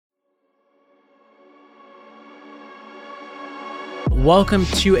Welcome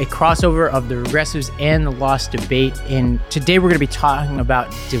to a crossover of the Regressives and the Lost debate. And today we're going to be talking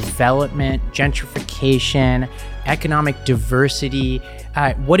about development, gentrification, economic diversity,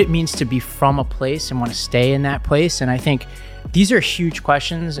 what it means to be from a place and want to stay in that place. And I think these are huge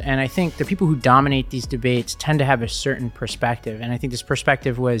questions. And I think the people who dominate these debates tend to have a certain perspective. And I think this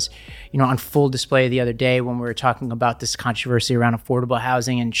perspective was, on full display the other day when we were talking about this controversy around affordable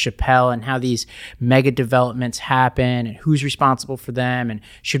housing and Chappelle and how these mega developments happen and who's responsible for them and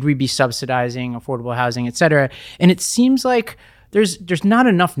should we be subsidizing affordable housing, et cetera. And it seems like there's not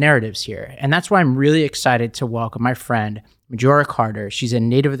enough narratives here. And that's why I'm really excited to welcome my friend, Majora Carter. She's a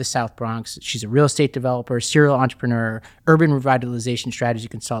native of the South Bronx. She's a real estate developer, serial entrepreneur, urban revitalization strategy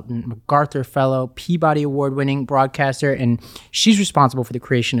consultant, MacArthur Fellow, Peabody Award-winning broadcaster, and she's responsible for the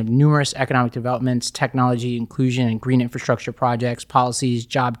creation of numerous economic developments, technology, inclusion, and green infrastructure projects, policies,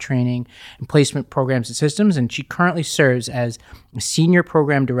 job training, and placement programs and systems. And she currently serves as a senior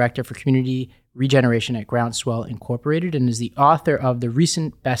program director for community regeneration at Groundswell Incorporated and is the author of the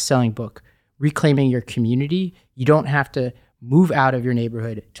recent best-selling book, Reclaiming Your Community. You don't have to move out of your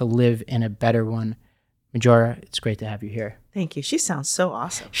neighborhood to live in a better one. Majora, it's great to have you here. Thank you. She sounds so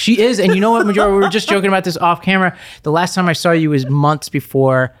awesome. She is. And you know what, Majora, we were just joking about this off camera. The last time I saw you was months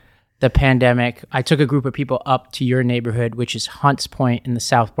before the pandemic. I took a group of people up to your neighborhood, which is Hunts Point in the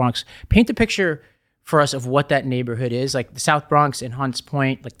South Bronx. Paint the picture for us of what that neighborhood is, like the South Bronx and Hunts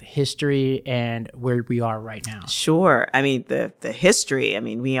Point, like the history and where we are right now. Sure. I mean, the history,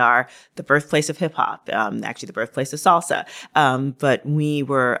 we are the birthplace of hip hop, actually the birthplace of salsa. But we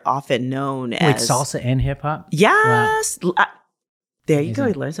were often known as... salsa and hip hop? Yes. Wow. There you go.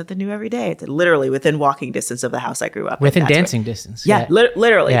 You learn something new every day. It's literally within walking distance of the house I grew up in. Within dancing distance. Yeah,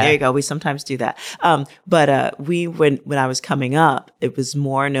 literally. Yeah. There you go. We sometimes do that. But when I was coming up, it was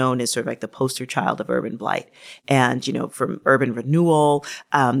more known as sort of like the poster child of urban blight. And, from urban renewal,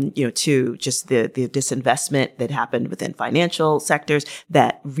 to just the disinvestment that happened within financial sectors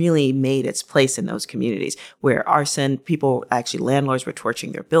that really made its place in those communities where arson, landlords were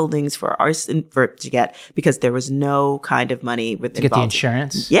torching their buildings for arson because there was no kind of money with to get the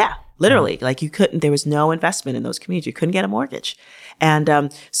insurance? Yeah, literally. Like there was no investment in those communities. You couldn't get a mortgage.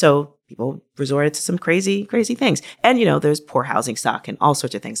 And so people resorted to some crazy, crazy things. And, there's poor housing stock and all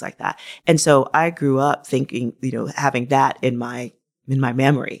sorts of things like that. And so I grew up thinking, having that in my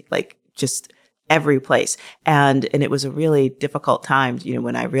memory, like just every place. And it was a really difficult time,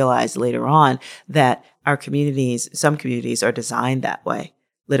 when I realized later on that some communities are designed that way.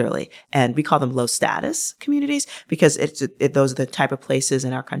 Literally. And we call them low status communities because those are the type of places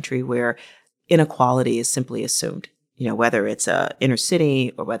in our country where inequality is simply assumed. Whether it's a inner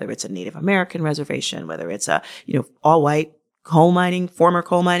city or whether it's a Native American reservation, whether it's a, all white former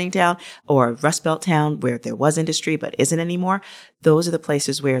coal mining town or a Rust Belt town where there was industry but isn't anymore. Those are the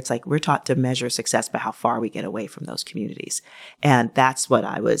places where it's like we're taught to measure success by how far we get away from those communities. And that's what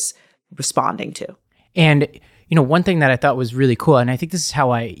I was responding to. And one thing that I thought was really cool, and I think this is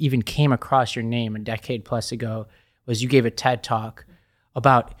how I even came across your name a decade plus ago, was you gave a TED Talk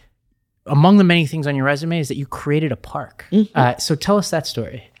about, among the many things on your resume, is that you created a park. Mm-hmm. So tell us that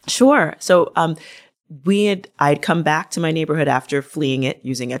story. Sure. So I'd come back to my neighborhood after fleeing it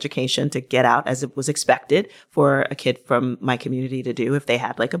using education to get out as it was expected for a kid from my community to do if they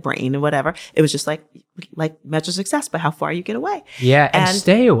had like a brain or whatever. It was just like measure success by how far you get away. Yeah. And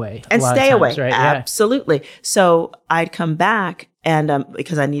stay away. And stay away. Right? Absolutely. Yeah. So I'd come back and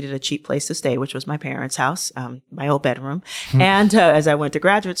because I needed a cheap place to stay, which was my parents' house, my old bedroom. And as I went to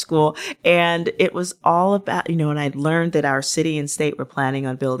graduate school, and it was all about, and I'd learned that our city and state were planning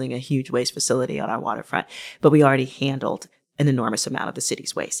on building a huge waste facility on our waterfront, but we already handled an enormous amount of the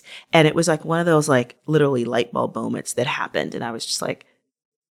city's waste. And it was like one of those like literally light bulb moments that happened. And I was just like,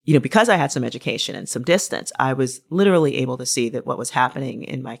 because I had some education and some distance, I was literally able to see that what was happening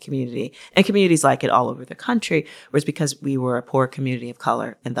in my community and communities like it all over the country was because we were a poor community of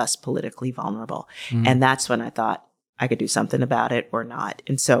color and thus politically vulnerable. Mm. And that's when I thought I could do something about it or not.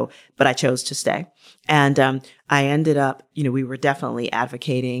 And so, but I chose to stay. And I ended up, we were definitely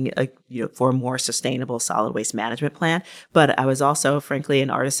advocating, for a more sustainable solid waste management plan. But I was also, frankly,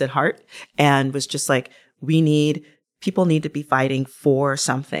 an artist at heart and was just like, people need to be fighting for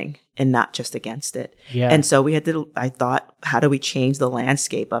something and not just against it. Yeah. And so I thought, how do we change the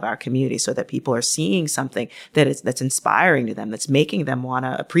landscape of our community so that people are seeing something that's inspiring to them, that's making them want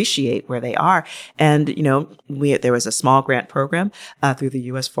to appreciate where they are. And, there was a small grant program through the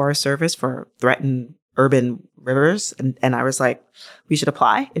U.S. Forest Service for threatened urban rivers. And I was like, we should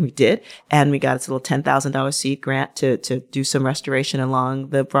apply. And we did. And we got this little $10,000 seed grant to do some restoration along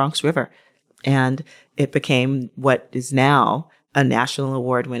the Bronx River. And it became what is now a national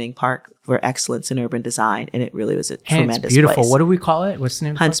award-winning park for excellence in urban design, and it really was a tremendous it's beautiful. place. What do we call it? What's the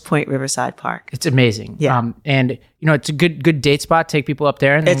name? Hunts Point Riverside Park. It's amazing. Yeah. And it's a good date spot. Take people up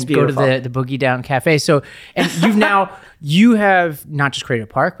there and then go to the Boogie Down Cafe. So, and you have not just created a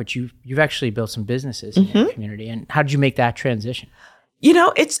park, but you've actually built some businesses in your community. And how did you make that transition?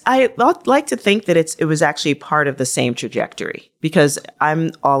 I like to think that it was actually part of the same trajectory, because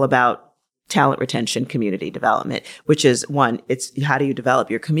I'm all about talent retention, community development, which is one, it's how do you develop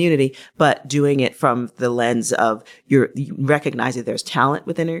your community, but doing it from the lens of you recognizing there's talent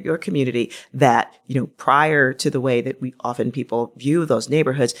within your community that, prior to the way that people view those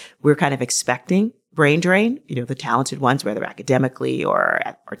neighborhoods, we're kind of expecting brain drain, the talented ones, whether academically or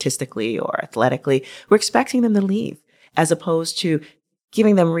artistically or athletically, we're expecting them to leave, as opposed to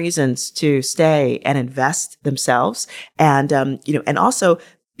giving them reasons to stay and invest themselves and, and also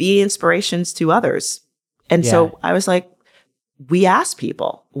be inspirations to others. And so I was like, we asked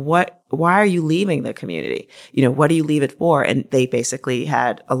people, why are you leaving the community? What do you leave it for? And they basically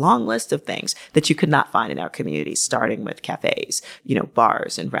had a long list of things that you could not find in our community, starting with cafes,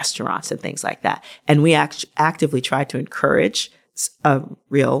 bars and restaurants and things like that. And we actively tried to encourage a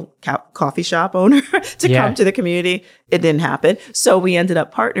real coffee shop owner to come to the community. It didn't happen. So we ended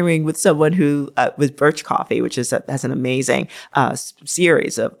up partnering with someone who with Birch Coffee, which has an amazing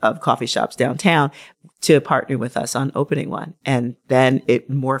series of coffee shops downtown, to partner with us on opening one. And then it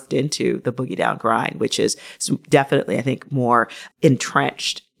morphed into the Boogie Down Grind, which is definitely, I think, more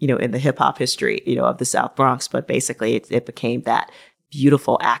entrenched, in the hip hop history, of the South Bronx. But basically it became that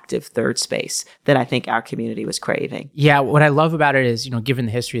beautiful, active third space that I think our community was craving. Yeah, what I love about it is, given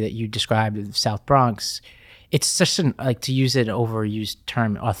the history that you described of the South Bronx, it's such an, to use an overused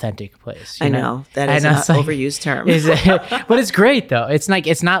term, authentic place. I know that is an overused term. But it's great though. It's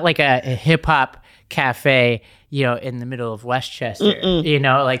not like a hip hop cafe, in the middle of Westchester.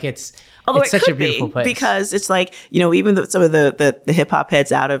 Although it's such a beautiful place, because it's like, even some of the hip hop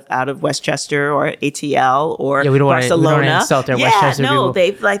heads out of Westchester or ATL or we don't Barcelona. Want to insult their Westchester people.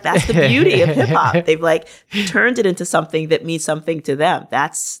 They've that's the beauty of hip hop. They've turned it into something that means something to them.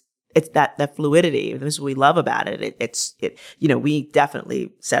 It's that fluidity. This is what we love about it. We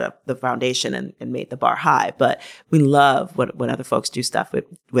definitely set up the foundation and made the bar high, but we love when other folks do stuff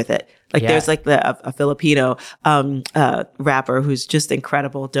with it. There's a Filipino rapper who's just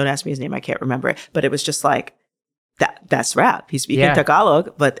incredible. Don't ask me his name. I can't remember it, but it was just that's rap. He's speaking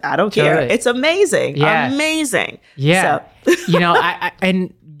Tagalog, but I don't care. It's amazing. Yeah. Amazing. Yeah. So.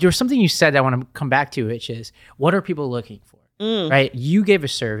 And there's something you said that I want to come back to, which is, what are people looking for? Right? You gave a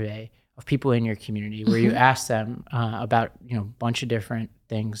survey of people in your community where you asked them about, a bunch of different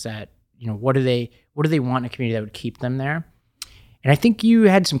things that, what do they want in a community that would keep them there? And I think you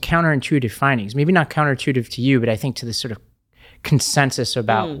had some counterintuitive findings, maybe not counterintuitive to you, but I think to this sort of consensus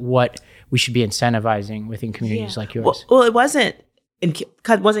about what we should be incentivizing within communities like yours. Well, it wasn't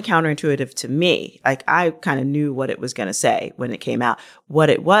counterintuitive to me. I kind of knew what it was going to say when it came out. What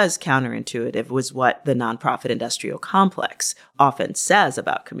it was counterintuitive was what the nonprofit industrial complex often says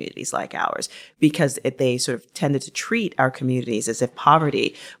about communities like ours, because they sort of tended to treat our communities as if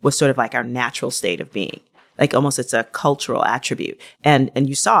poverty was sort of like our natural state of being. Almost it's a cultural attribute. And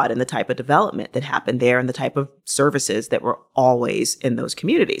you saw it in the type of development that happened there and the type of services that were always in those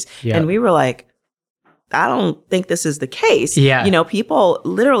communities. Yeah. And we were like, I don't think this is the case. Yeah. People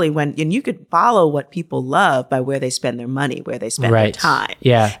literally and you could follow what people love by where they spend their money, where they spend their time.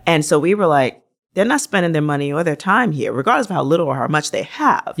 Yeah. And so we were like, they're not spending their money or their time here, regardless of how little or how much they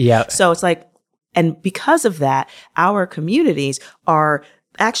have. Yeah. So it's and because of that, our communities are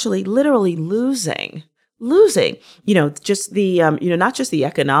actually literally losing, just the, not just the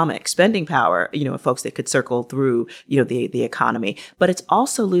economic spending power, of folks that could circle through, the economy, but it's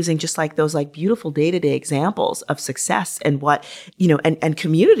also losing just those beautiful day-to-day examples of success and what, and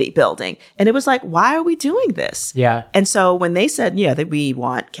community building. And it was why are we doing this? Yeah. And so when they said, that we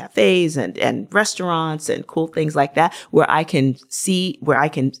want cafes and restaurants and cool things like that, where I can see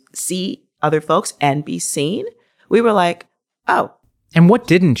other folks and be seen, we were like, oh. And what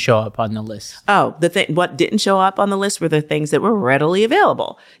didn't show up on the list? Oh, what didn't show up on the list were the things that were readily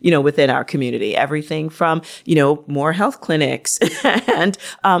available, within our community. Everything from, more health clinics and,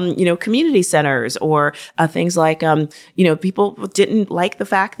 community centers, or things like, people didn't like the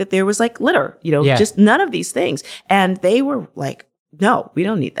fact that there was litter, just none of these things. And they were like, no, we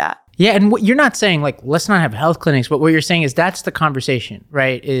don't need that. Yeah, and what you're not saying, let's not have health clinics, but what you're saying is that's the conversation,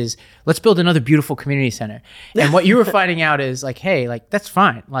 right? Is let's build another beautiful community center. And what you were finding out is hey, that's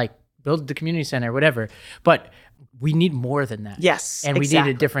fine. Build the community center, whatever. But we need more than that. Yes, and we need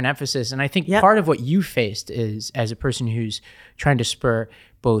a different emphasis. And I think part of what you faced is, as a person who's trying to spur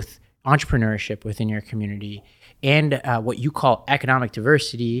both entrepreneurship within your community and what you call economic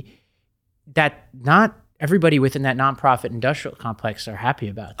diversity, that not everybody within that nonprofit industrial complex are happy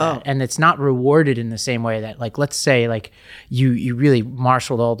about that. And it's not rewarded in the same way that, like, let's say, like, you really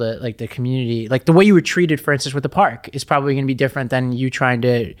marshaled all the, like, the community, like the way you were treated, for instance, with the park is probably going to be different than you trying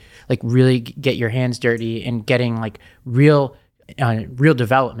to, like, really get your hands dirty and getting, like, real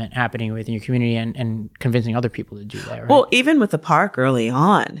development happening within your community and convincing other people to do that, right? Well, even with the park early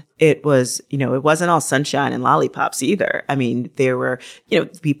on, it was, it wasn't all sunshine and lollipops either. I mean, there were,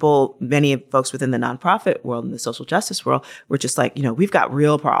 people, many folks within the nonprofit world and the social justice world were just like, we've got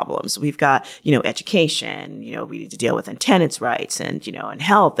real problems. We've got, education, we need to deal with tenants' rights and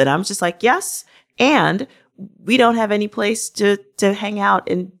health. And I'm just like, yes. And we don't have any place to hang out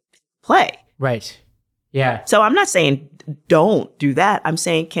and play. Right. Yeah. So I'm not saying don't do that. I'm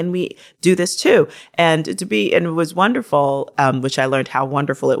saying, can we do this too? And it was wonderful, which I learned how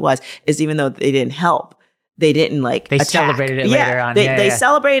wonderful it was, is even though they didn't help, they didn't they attack. Celebrated it later on. They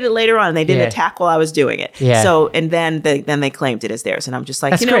celebrated it later on, and they didn't attack while I was doing it. Yeah. So, and then they claimed it as theirs. And I'm just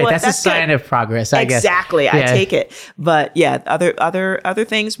like, that's great. What? That's a sign of progress, I guess. Exactly. I take it. But yeah, other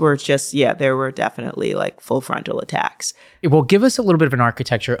things were just, there were definitely like full frontal attacks. Well, give us a little bit of an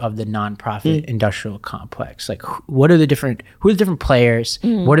architecture of the nonprofit industrial complex. Like, who are the different players?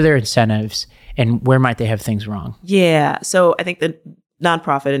 What are their incentives? And where might they have things wrong? Yeah. So I think the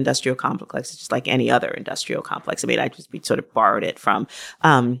nonprofit industrial complex is just like any other industrial complex. I mean, we sort of borrowed it from,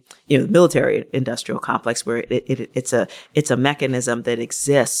 the military industrial complex, where it's a mechanism that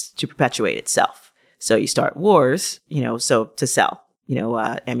exists to perpetuate itself. So you start wars, so to sell.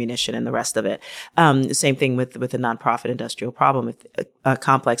 Ammunition and the rest of it. The same thing with the nonprofit industrial problem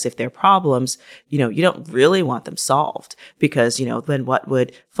complex. If there are problems, you don't really want them solved, because, then what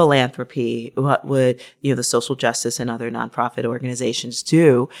would philanthropy, what would, the social justice and other nonprofit organizations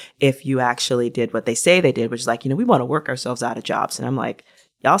do if you actually did what they say they did, which is like, we want to work ourselves out of jobs. And I'm like,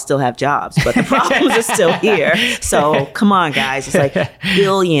 y'all still have jobs, but the problems are still here. So come on, guys. It's like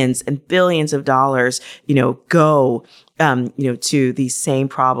billions and billions of dollars, go to these same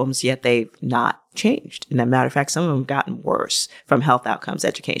problems, yet they've not changed. And as a matter of fact, some of them have gotten worse, from health outcomes,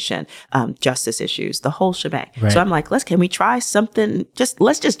 education, justice issues, the whole shebang. Right. So I'm like, can we try something?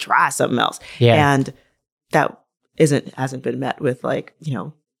 Let's just try something else. Yeah. And that hasn't been met with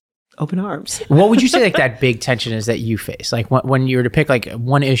open arms. What would you say that big tension is that you face? Like when you were to pick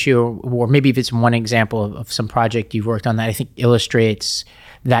one issue, or maybe if it's one example of some project you've worked on that I think illustrates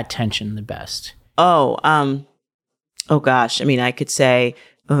that tension the best. Oh gosh. I mean, I could say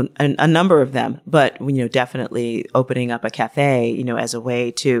a number of them, but, definitely opening up a cafe, as a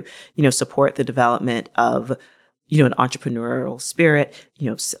way to, support the development of, an entrepreneurial spirit,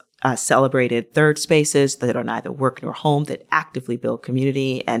 celebrated third spaces that are neither work nor home, that actively build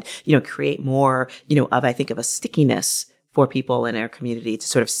community and, create more, of a stickiness for people in our community to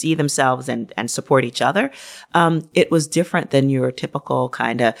sort of see themselves and support each other. It was different than your typical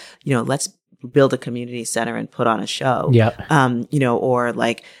kind of, let's build a community center and put on a show. Yeah. Or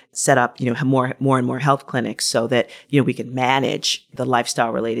set up, more and more health clinics so that, we can manage the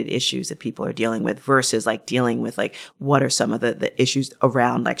lifestyle related issues that people are dealing with, versus dealing with what are some of the issues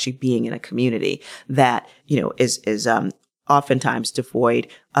around actually being in a community that, is oftentimes devoid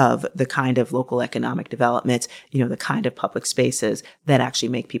of the kind of local economic development, the kind of public spaces that actually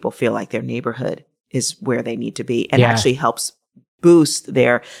make people feel like their neighborhood is where they need to be, and actually helps boost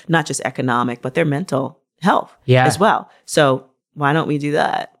their, not just economic, but their mental health as well. So why don't we do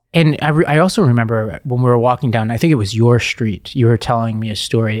that? And I also remember when we were walking down, I think it was your street, you were telling me a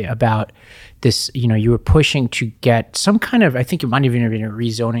story about this, you were pushing to get some kind of, I think it might even have been a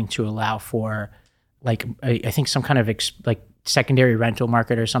rezoning to allow for I think some kind of secondary rental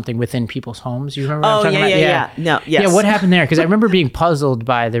market or something within people's homes. You remember what I'm talking about? Yeah. No, yes. Yeah, what happened there? Because I remember being puzzled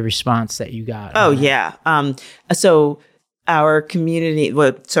by the response that you got. Oh, yeah. So our community,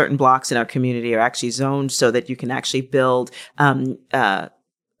 certain blocks in our community are actually zoned so that you can actually build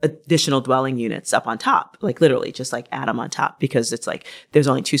additional dwelling units up on top, literally just add them on top, because it's there's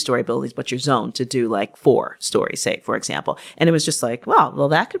only 2-story buildings, but you're zoned to do 4 stories, say, for example. And it was just well,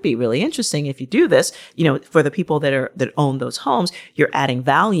 that could be really interesting if you do this, for the people that own those homes, you're adding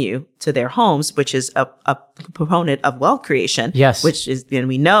value to their homes, which is a proponent of wealth creation. Yes. Which is, and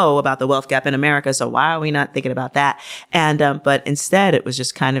we know about the wealth gap in America. So why are we not thinking about that? And, but instead it was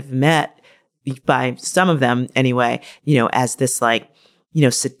just kind of met by some of them anyway, as this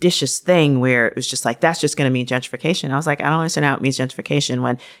seditious thing where it was just that's just going to mean gentrification. I was I don't understand how it means gentrification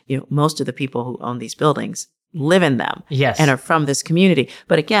when, most of the people who own these buildings live in them Yes. and are from this community.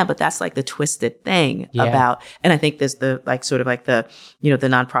 But that's like the twisted thing about, and I think there's the like sort of like the, the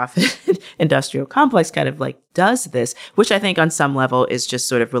nonprofit industrial complex kind of like does this, which I think on some level is just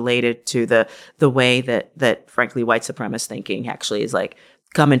sort of related to the way that frankly white supremacist thinking actually is like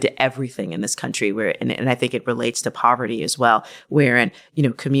come into everything in this country and I think it relates to poverty as well, wherein,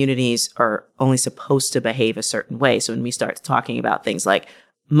 communities are only supposed to behave a certain way. So when we start talking about things like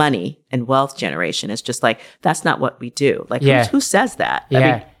money and wealth generation, it's just like, that's not what we do. Like, who says that? Yeah. I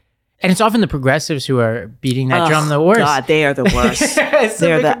mean, and it's often the progressives who are beating that drum the worst. God, they are the worst.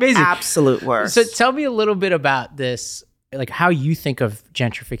 They're the amazing. Absolute worst. So tell me a little bit about this, like how you think of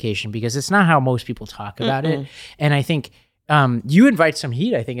gentrification, because it's not how most people talk about it. And I think you invite some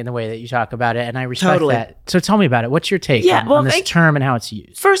heat, I think, in the way that you talk about it, and I respect that. So tell me about it. What's your take on this term and how it's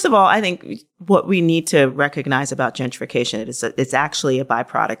used? First of all, I think what we need to recognize about gentrification is that it's actually a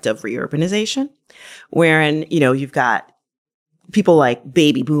byproduct of reurbanization, wherein, you've got people like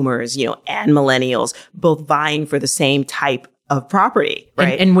baby boomers, and millennials both vying for the same type of property,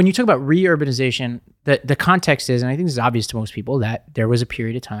 right? And when you talk about reurbanization, the context is, and I think this is obvious to most people, that there was a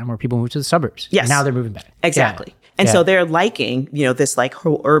period of time where people moved to the suburbs. Yes. And now they're moving back. Exactly. Yeah. And so they're liking, this like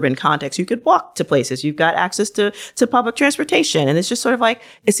whole urban context. You could walk to places. You've got access to public transportation. And it's just sort of like,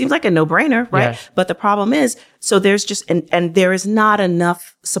 it seems like a no-brainer, right? Yeah. But the problem is, so there's just, and there is not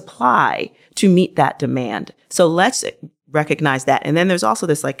enough supply to meet that demand. So let's recognize that. And then there's also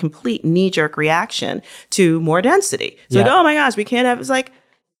this like complete knee-jerk reaction to more density. So like, oh my gosh, we can't have, it's like,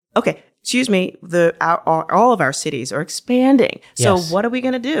 okay, excuse me, all of our cities are expanding. So what are we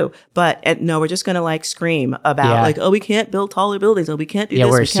going to do? But no, we're just going to like scream about like, oh, we can't build taller buildings. Oh, we can't do this.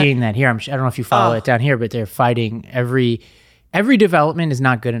 Yeah, we're seeing that here. I don't know if you follow it down here, but they're fighting every development is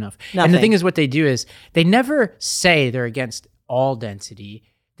not good enough. Nothing. And the thing is, what they do is they never say they're against all density.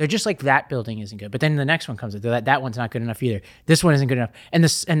 They're just like, that building isn't good. But then the next one comes up. That one's not good enough either. This one isn't good enough. And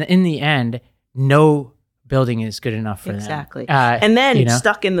in the end, no building is good enough for them. Exactly. And then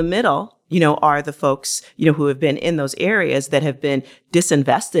stuck in the middle, are the folks, who have been in those areas that have been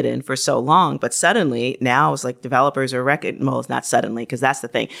disinvested in for so long. But suddenly now it's like developers are well, it's not suddenly, because that's the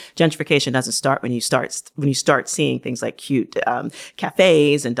thing. Gentrification doesn't start when you start seeing things like cute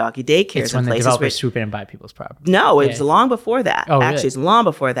cafes and doggy daycares. It's when the developers swoop in and buy people's property. No, it's long before that. Oh, actually, really? It's long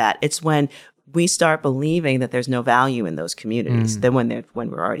before that. It's when we start believing that there's no value in those communities than when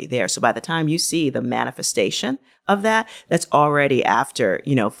we're already there. So by the time you see the manifestation of that, that's already after,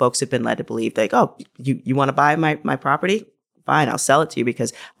 folks have been led to believe like, oh, you want to buy my property? Fine, I'll sell it to you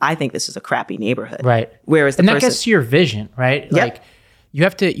because I think this is a crappy neighborhood. Right. Whereas that gets to your vision, right? Yep. Like you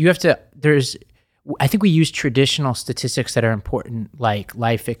have to, I think we use traditional statistics that are important, like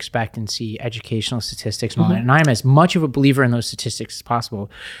life expectancy, educational statistics, and all that. And I'm as much of a believer in those statistics as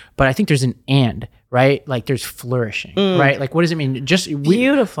possible. But I think there's an and, right? Like there's flourishing, right? Like what does it mean?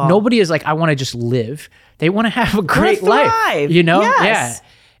 Beautiful. Nobody is like, I want to just live. They want to have a great life, Yes. Yeah.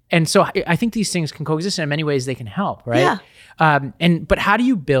 And so I think these things can coexist, and in many ways they can help, right? Yeah. But how do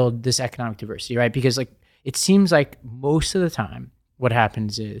you build this economic diversity, right? Because like it seems like most of the time what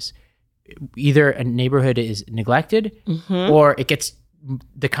happens is either a neighborhood is neglected or it gets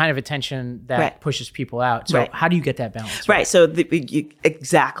the kind of attention that pushes people out. So how do you get that balance? Right. So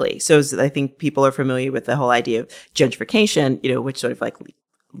exactly. So I think people are familiar with the whole idea of gentrification, which sort of like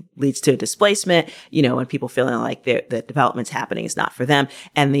leads to displacement, and people feeling like the development's happening is not for them.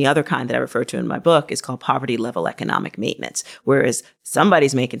 And the other kind that I refer to in my book is called poverty level economic maintenance, whereas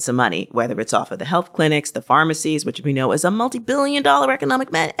somebody's making some money, whether it's off of the health clinics, the pharmacies, which we know is a multi-billion-dollar economic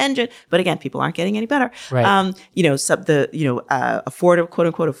engine. But again, people aren't getting any better. Right. Affordable, quote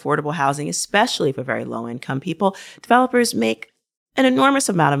unquote, affordable housing, especially for very low income people, developers make an enormous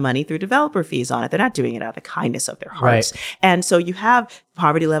amount of money through developer fees on it. They're not doing it out of the kindness of their hearts. Right. And so you have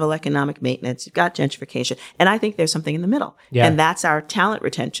poverty level economic maintenance, you've got gentrification, and I think there's something in the middle. Yeah. And that's our talent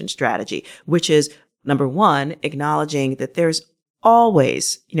retention strategy, which is number one, acknowledging that there's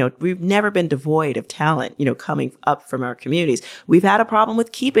always, we've never been devoid of talent, coming up from our communities. We've had a problem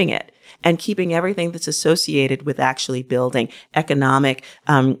with keeping it and keeping everything that's associated with actually building economic,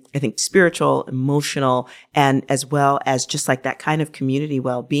 I think spiritual, emotional, and as well as just like that kind of community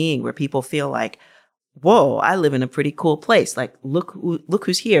well-being where people feel like, whoa, I live in a pretty cool place. Like, look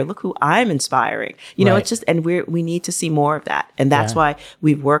who's here. Look who I'm inspiring. It's just, and we need to see more of that. And that's why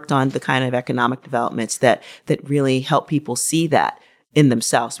we've worked on the kind of economic developments that really help people see that in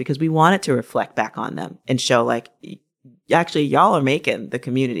themselves, because we want it to reflect back on them and show like, actually, y'all are making the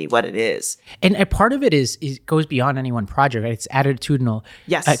community what it is. And a part of it is goes beyond any one project, right? It's attitudinal.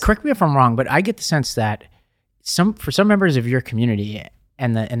 Yes. Correct me if I'm wrong, but I get the sense that for some members of your community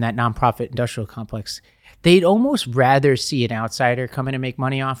and that nonprofit industrial complex, they'd almost rather see an outsider come in and make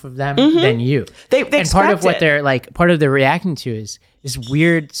money off of them than you. They and part of what it. they're like, part of they're reacting to is this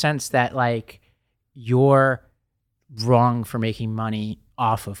weird sense that like you're wrong for making money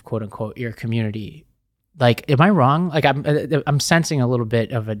off of quote unquote your community. Like, am I wrong? Like, I'm sensing a little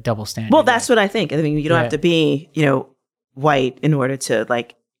bit of a double standard. Well, that's what I think. I mean, you don't have to be, white in order to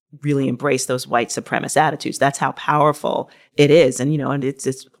like really embrace those white supremacist attitudes. That's how powerful it is. And, and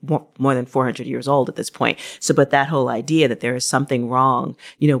it's more than 400 years old at this point. So, but that whole idea that there is something wrong,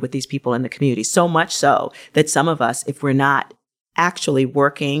 with these people in the community, so much so that some of us, if we're not actually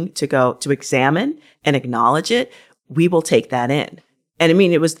working to go to examine and acknowledge it, we will take that in. And I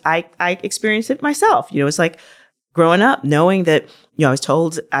mean, I experienced it myself. It's like growing up, knowing that, I was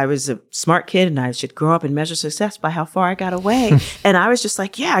told I was a smart kid and I should grow up and measure success by how far I got away. And I was just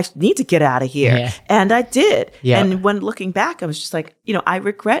like, yeah, I need to get out of here. Yeah. And I did. Yeah. And when looking back, I was just like, I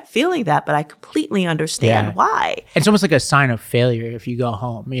regret feeling that, but I completely understand why. It's almost like a sign of failure if you go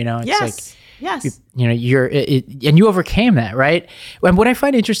home, it's yes. Like, and you overcame that, right? And what I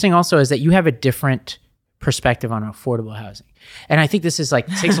find interesting also is that you have a different perspective on affordable housing. And I think this is like,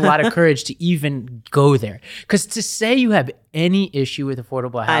 takes a lot of courage to even go there. Because to say you have any issue with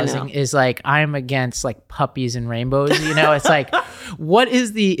affordable housing is like, I'm against like puppies and rainbows, It's like, what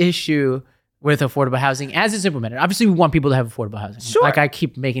is the issue with affordable housing as it's implemented? Obviously, we want people to have affordable housing. Sure. Like I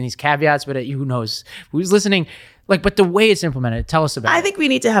keep making these caveats, but who knows who's listening? Like, but the way it's implemented, tell us about it. I think we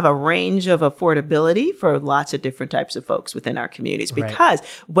need to have a range of affordability for lots of different types of folks within our communities because,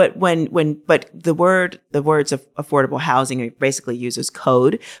 but the words of affordable housing basically uses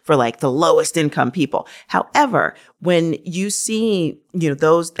code for like the lowest income people. However, when you see,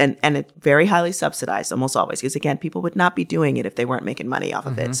 those, and it's very highly subsidized almost always, because again, people would not be doing it if they weren't making money off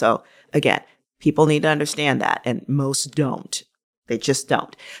of it. So again, people need to understand that, and most don't. They just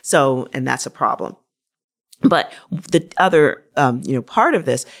don't. So, and that's a problem. But the other, part of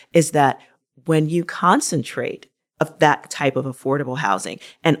this is that when you concentrate of that type of affordable housing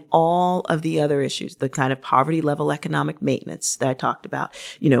and all of the other issues, the kind of poverty level economic maintenance that I talked about,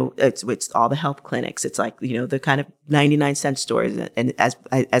 it's all the health clinics. It's like, the kind of 99-cent stores and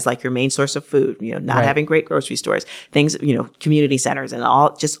as like your main source of food, not having great grocery stores, things, community centers and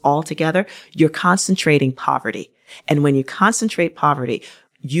all together, you're concentrating poverty. And when you concentrate poverty,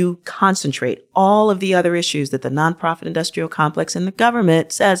 you concentrate all of the other issues that the nonprofit industrial complex and the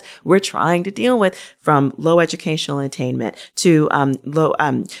government says we're trying to deal with, from low educational attainment to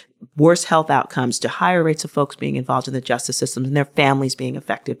worse health outcomes to higher rates of folks being involved in the justice system and their families being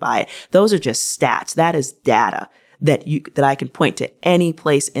affected by it. Those are just stats. That is data that I can point to any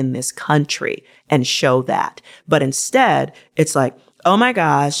place in this country and show that. But instead, it's like, oh my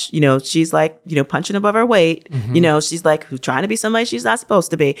gosh, she's like, punching above her weight. She's like trying to be somebody she's not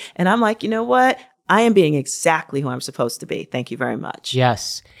supposed to be. And I'm like, you know what? I am being exactly who I'm supposed to be. Thank you very much.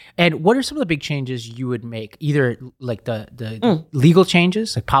 Yes. And what are some of the big changes you would make? Either like the legal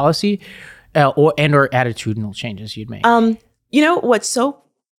changes, like policy, or attitudinal changes you'd make? What's so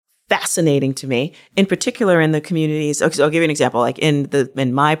fascinating to me, in particular in the communities. Okay, so I'll give you an example. Like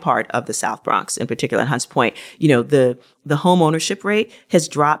in my part of the South Bronx, in particular in Hunts Point, the home ownership rate has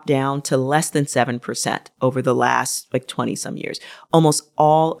dropped down to less than 7% over the last 20 some years. Almost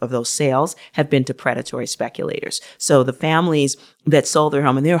all of those sales have been to predatory speculators. So the families that sold their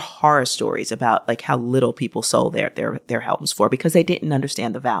home, and there are horror stories about like how little people sold their homes for because they didn't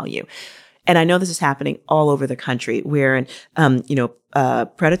understand the value. And I know this is happening all over the country where,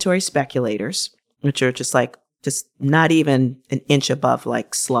 predatory speculators, which are just not even an inch above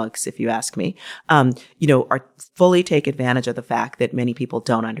like slugs, if you ask me, are fully take advantage of the fact that many people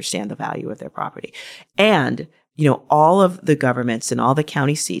don't understand the value of their property. And, all of the governments and all the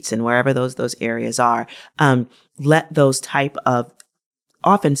county seats and wherever those areas are, let those type of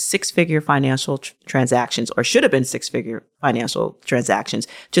often six-figure financial transactions, or should have been six-figure financial transactions,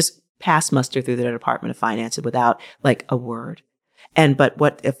 just pass muster through the Department of Finance without like a word. But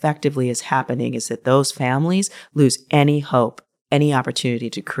what effectively is happening is that those families lose any hope, any opportunity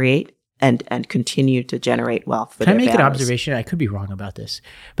to create and continue to generate wealth for their families. Can I make an observation? I could be wrong about this,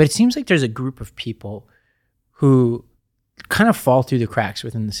 but it seems like there's a group of people who kind of fall through the cracks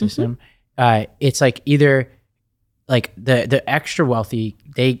within the system. It's like either like the extra wealthy,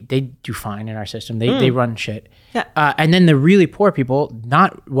 they do fine in our system. They run shit. Yeah. And then the really poor people,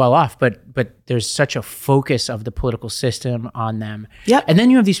 not well off, but there's such a focus of the political system on them. Yep. And then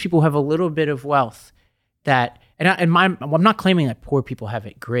you have these people who have a little bit of wealth that, I'm not claiming that poor people have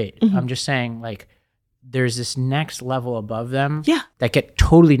it great. I'm just saying like there's this next level above them Yeah. that get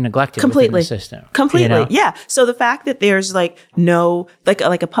totally neglected within the system. Completely. You know? Yeah. So the fact that there's like no, like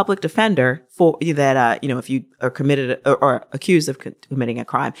a public defender for that, if you are committed or accused of committing a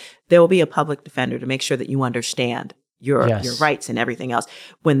crime, there will be a public defender to make sure that you understand your rights and everything else.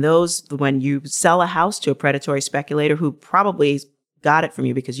 When you sell a house to a predatory speculator who probably got it from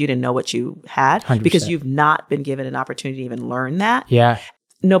you because you didn't know what you had, 100%. because you've not been given an opportunity to even learn that. Yeah.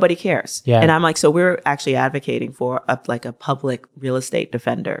 Nobody cares. Yeah. And I'm like, so we're actually advocating for a public real estate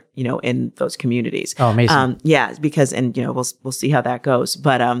defender, in those communities. Oh, amazing. Because, we'll see how that goes,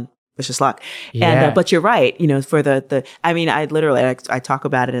 but, wish us luck. Yeah. And, but you're right, for I talk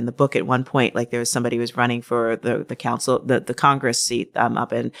about it in the book at one point, like there was somebody who was running for the council, the Congress seat,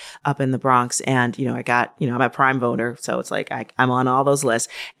 up in the Bronx. And, I got, I'm a prime voter. So it's like, I'm on all those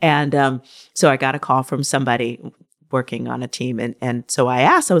lists. And, so I got a call from somebody working on a team. And so I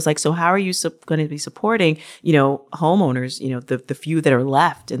asked, I was like, so how are you going to be supporting, homeowners, the few that are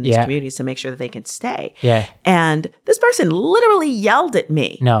left in these communities to make sure that they can stay? Yeah. And this person literally yelled at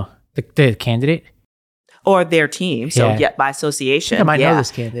me. No, the candidate? Or their team. So by association. I might know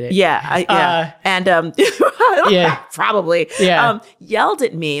this candidate. Yeah. And probably. Yeah. Yelled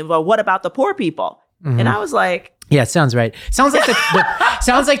at me, well, what about the poor people? Mm-hmm. And I was like, yeah, it sounds right. Sounds like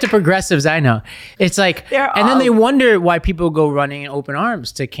sounds like the progressives I know. It's like, and then they wonder why people go running in open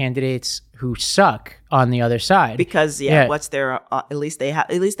arms to candidates who suck on the other side. Because what's their? At least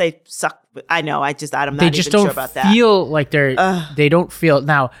they suck. I know. I'm not they even just sure don't about that. feel like they don't feel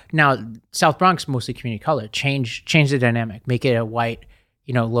now. South Bronx mostly community college. Change the dynamic. Make it a white,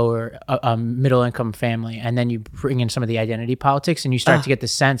 lower middle income family, and then you bring in some of the identity politics, and you start to get the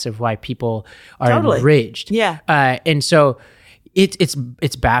sense of why people are enraged. Yeah, and so it's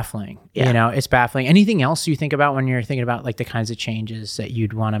baffling. Yeah. It's baffling. Anything else you think about when you're thinking about like the kinds of changes that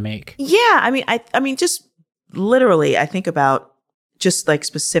you'd want to make? Yeah, I mean, just literally, I think about just like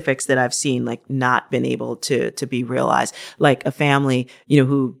specifics that I've seen, like not been able to be realized, like a family,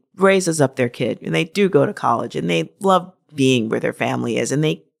 who raises up their kid and they do go to college and they love being where their family is, and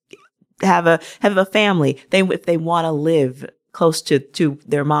they have a family. If they want to live close to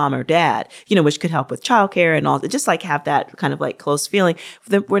their mom or dad, which could help with childcare and all, just like have that kind of like close feeling.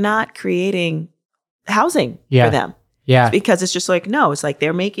 We're not creating housing for them. Yeah, because it's just like, no, it's like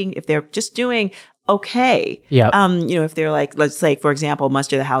if they're just doing okay. Yeah. If they're like, let's say, for example,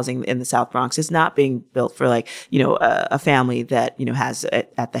 much of the housing in the South Bronx is not being built for like, a family that, has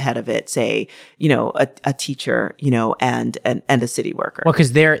at the head of it, say, a teacher, and a city worker. Well,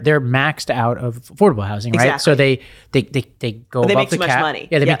 because they're maxed out of affordable housing, right? Exactly. So they go above make the too much cap. money.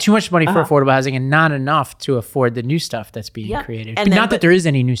 Yeah, they make too much money for affordable housing and not enough to afford the new stuff that's being created. And not that there is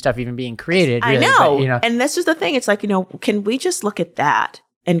any new stuff even being created. Really, I know. But, and that's just the thing. It's like, can we just look at that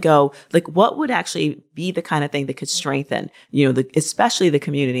and go, like, what would actually be the kind of thing that could strengthen, especially the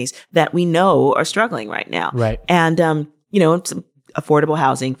communities that we know are struggling right now. Right. And, some affordable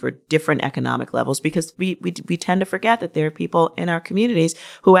housing for different economic levels, because we tend to forget that there are people in our communities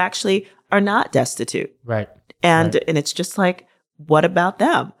who actually are not destitute. Right. And it's just like, what about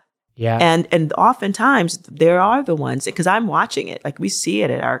them? Yeah. And oftentimes there are the ones, because I'm watching it, like we see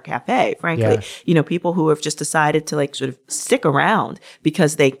it at our cafe, frankly, people who have just decided to like sort of stick around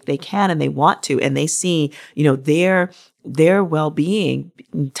because they can and they want to, and they see, their well-being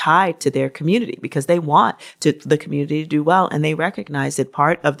tied to their community because they want the community to do well. And they recognize that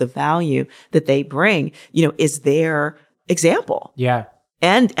part of the value that they bring, is their example. Yeah.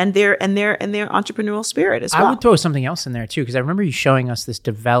 And their entrepreneurial spirit as well. I would throw something else in there too, because I remember you showing us this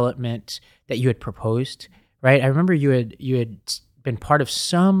development that you had proposed, right? I remember you had been part of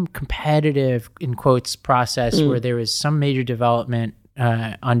some competitive, in quotes, process where there was some major development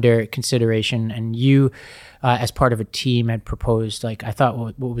under consideration, and you, as part of a team, had proposed, like, I thought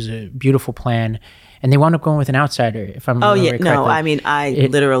what was a beautiful plan, and they wound up going with an outsider, if I'm remembering correctly. No, I mean, I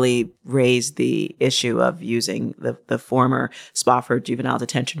literally raised the issue of using the former Spofford Juvenile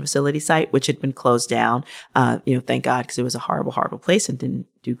Detention Facility site, which had been closed down, thank God, because it was a horrible, horrible place and didn't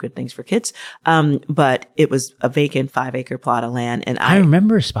do good things for kids. But it was a vacant 5-acre plot of land. And I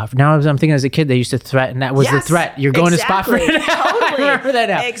remember Spofford. Now I'm thinking as a kid, they used to threaten, that was the threat. You're going to Spofford. Totally. I remember that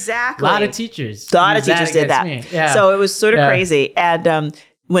now. Exactly. A lot of teachers. A lot of teachers did that. Yeah. So it was sort of crazy. And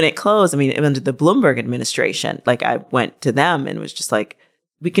when it closed, under the Bloomberg administration, like I went to them and was just like,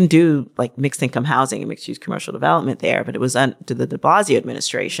 we can do like mixed income housing and mixed use commercial development there, but it was to the de Blasio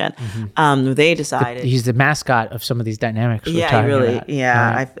administration. They decided he's the mascot of some of these dynamics. Okay,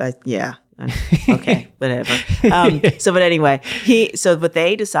 whatever. But anyway, but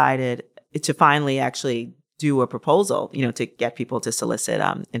they decided to finally actually do a proposal, to get people to solicit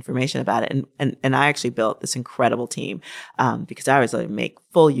information about it. And I actually built this incredible team because I was like, make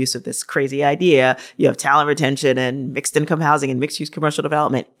full use of this crazy idea. You have talent retention and mixed income housing and mixed use commercial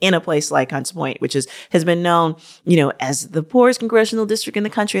development in a place like Hunts Point, which has been known, as the poorest congressional district in the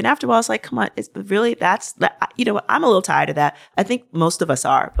country. And after a while, it's like, come on, it's really, I'm a little tired of that. I think most of us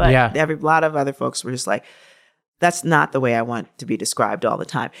are, but a lot of other folks were just like, that's not the way I want to be described all the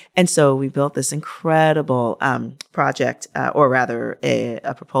time. And so we built this incredible project, or rather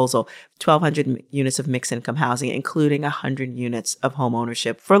a proposal, 1,200 units of mixed income housing, including 100 units of home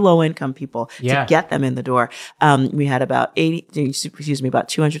ownership for low income people to get them in the door. We had about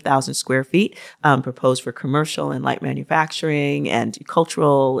 200,000 square feet proposed for commercial and light manufacturing and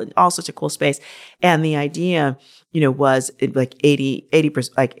cultural and all sorts of cool space. And the idea, was like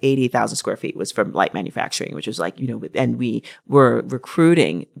 80,000 square feet was from light manufacturing, which was like, and we were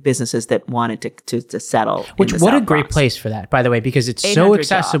recruiting businesses that wanted to settle. Which, what a great place for that, by the way, because it's so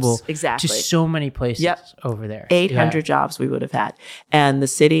accessible to so many places over there. 800 jobs we would have had. And the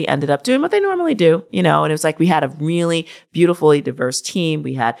city ended up doing what they normally do, and it was like we had a really beautifully diverse team.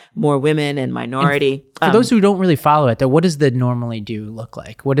 We had more women and minority. For those who don't really follow it, though, what does the normally do look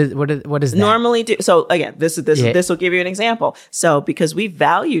like? What is that? Normally do? So again, this will give you an example. So because we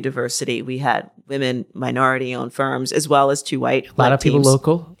value diversity, we had women, minority-owned firms, as well as 2 white a lot of people teams.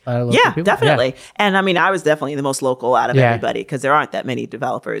 Local. People. Definitely. Yeah. And I mean, I was definitely the most local out of everybody because there aren't that many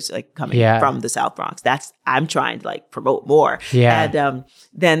developers like coming from the South Bronx. I'm trying to like promote more. Yeah. And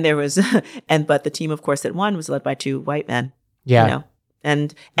then there was, but the team, of course, that won was led by 2 white men. Yeah.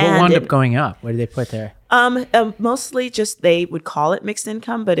 And what wound up going up? What did they put there? Mostly just they would call it mixed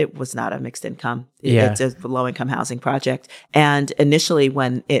income, but it was not a mixed income. It's a low income housing project. And initially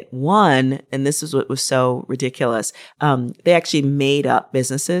when it won, and this is what was so ridiculous, they actually made up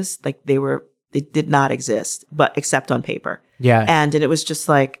businesses. Like they did not exist, but except on paper. Yeah. And it was just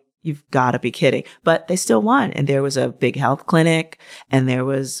like, you've got to be kidding. But they still won. And there was a big health clinic and there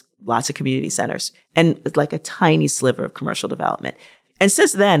was lots of community centers and like a tiny sliver of commercial development. And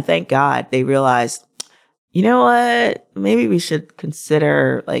since then, thank God, they realized, you know what, maybe we should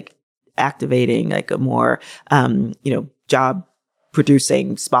consider like activating like a more, job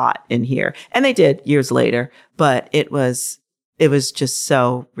producing spot in here. And they did years later, but it was just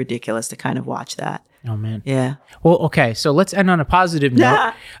so ridiculous to kind of watch that. Oh man. Yeah. Well, okay. So let's end on a positive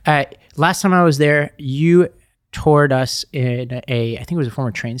note. Last time I was there, you toured us in I think it was a former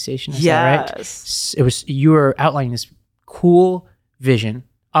train station. Is that right? You were outlining this cool vision.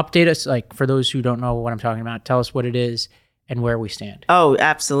 Update us, like for those who don't know what I'm talking about, tell us what it is and where we stand. Oh,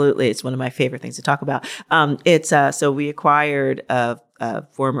 absolutely. It's one of my favorite things to talk about. So we acquired a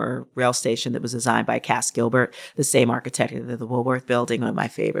former rail station that was designed by Cass Gilbert, the same architect of the Woolworth building, one of my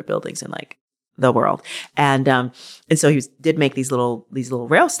favorite buildings in like the world. And so he did make these little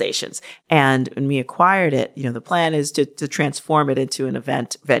rail stations. And when we acquired it, the plan is to transform it into an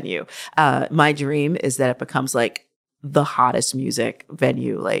event venue. My dream is that it becomes like the hottest music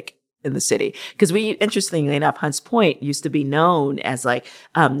venue like in the city. Because interestingly enough, Hunts Point used to be known as like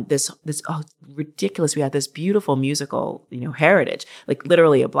this ridiculous. We had this beautiful musical, heritage, like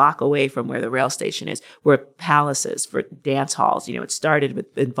literally a block away from where the rail station is, were palaces for dance halls. It started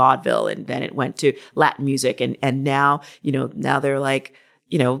in vaudeville and then it went to Latin music and now, now they're like,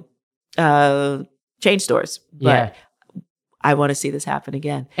 chain stores. But I want to see this happen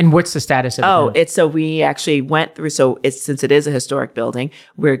again. And what's the status of it? So we actually went through, since it is a historic building,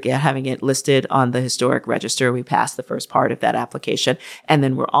 we're having it listed on the historic register. We passed the first part of that application. And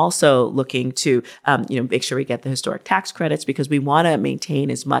then we're also looking to, make sure we get the historic tax credits because we want to maintain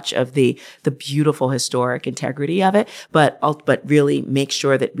as much of the beautiful historic integrity of it, but really make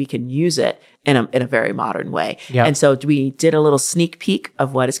sure that we can use it in a very modern way. Yep. And so we did a little sneak peek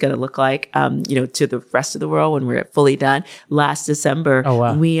of what it's going to look like, to the rest of the world when we're fully done. Last December,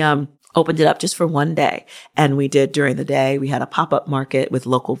 we opened it up just for one day. And we did during the day, we had a pop-up market with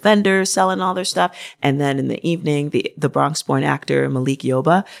local vendors selling all their stuff. And then in the evening, the Bronx-born actor Malik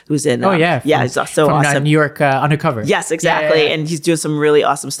Yoba, who's in, he's so from, awesome. New York Undercover. Yes, exactly. Yeah. And he's doing some really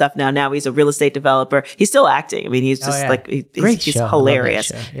awesome stuff now. Now he's a real estate developer. He's still acting. I mean, he's just he's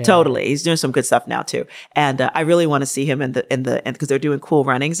hilarious. Yeah. Totally. He's doing some good stuff now too. And I really want to see him in the because they're doing Cool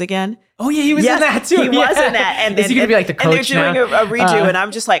Runnings again. Oh yeah, he was in that too. He was in that. And is he gonna be like the coach now? And they're doing a redo, and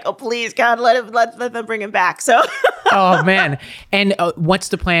I'm just like, oh please, God, let them bring him back. So. Oh man! And what's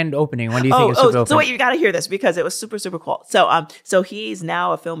the planned opening? When do you think it's supposed to open? So wait, you got to hear this because it was super super cool. So he's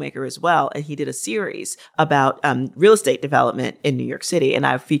now a filmmaker as well, and he did a series about real estate development in New York City, and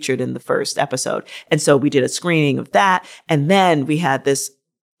I featured in the first episode. And so we did a screening of that, and then we had this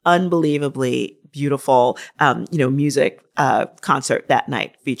unbelievably beautiful, music concert that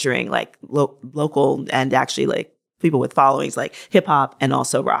night featuring like local and actually like people with followings like hip hop and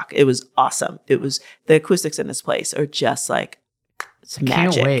also rock. It was awesome. The acoustics in this place are just like, it's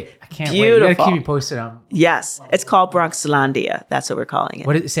magic. I can't wait. Beautiful. You gotta keep me posted on. Yes. It's called Bronxlandia. That's what we're calling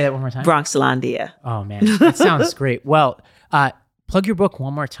it. Say that one more time? Bronxlandia. Oh man, that sounds great. Well, plug your book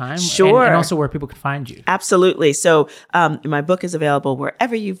one more time. Sure. And also where people can find you. Absolutely. So my book is available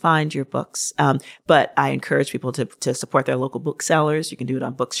wherever you find your books. But I encourage people to support their local booksellers. You can do it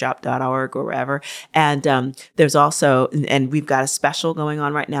on bookshop.org or wherever. And there's also, and we've got a special going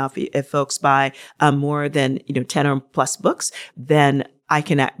on right now. If folks buy more than 10 or plus books, then I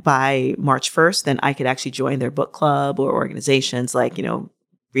can, by March 1st, then I could actually join their book club or organizations like,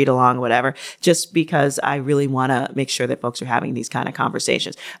 read along, whatever, just because I really want to make sure that folks are having these kind of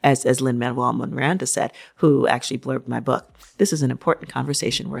conversations. As Lin-Manuel Miranda said, who actually blurbed my book, this is an important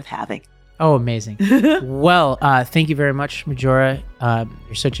conversation worth having. Oh, amazing. Well, thank you very much, Majora.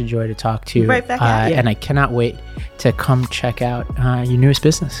 You're such a joy to talk to. Right back at you. And I cannot wait to come check out your newest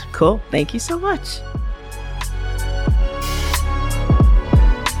business. Cool. Thank you so much.